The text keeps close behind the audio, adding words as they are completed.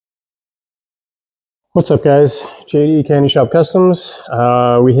What's up, guys? JD Candy Shop Customs.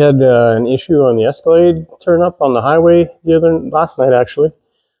 We had an issue on the Escalade turn up on the highway last night actually.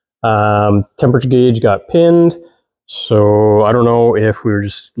 Temperature gauge got pinned, so I don't know if we were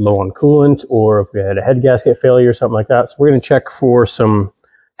just low on coolant or if we had a head gasket failure or something like that. So we're going to check for some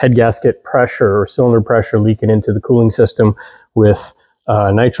head gasket pressure or cylinder pressure leaking into the cooling system with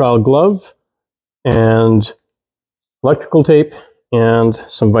a nitrile glove and electrical tape and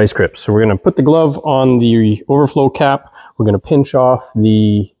some vice grips. So we're going to put the glove on the overflow cap. We're going to pinch off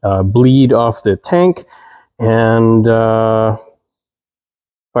the bleed off the tank and fire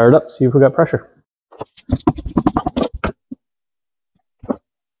it up, see if we got pressure.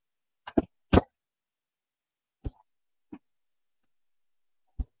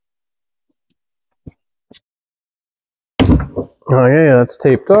 Okay, that's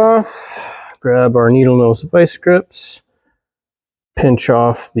taped off. Grab our needle nose vice grips. Pinch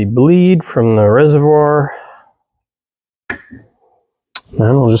off the bleed from the reservoir, and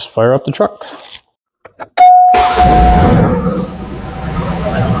we'll just fire up the truck.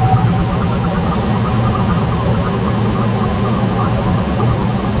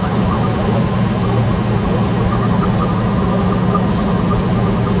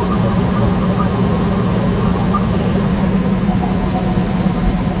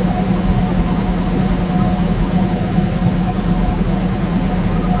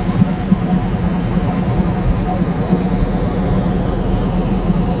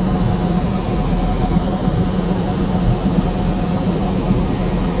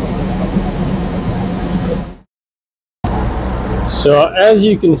 So as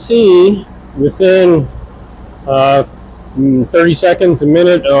you can see, within 30 seconds, a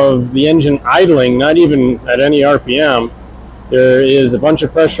minute of the engine idling, not even at any RPM, there is a bunch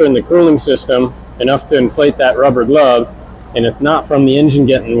of pressure in the cooling system, enough to inflate that rubber glove, and it's not from the engine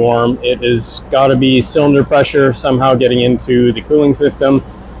getting warm. It has got to be cylinder pressure somehow getting into the cooling system.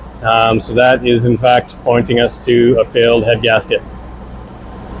 So that is in fact pointing us to a failed head gasket.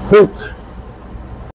 Poop.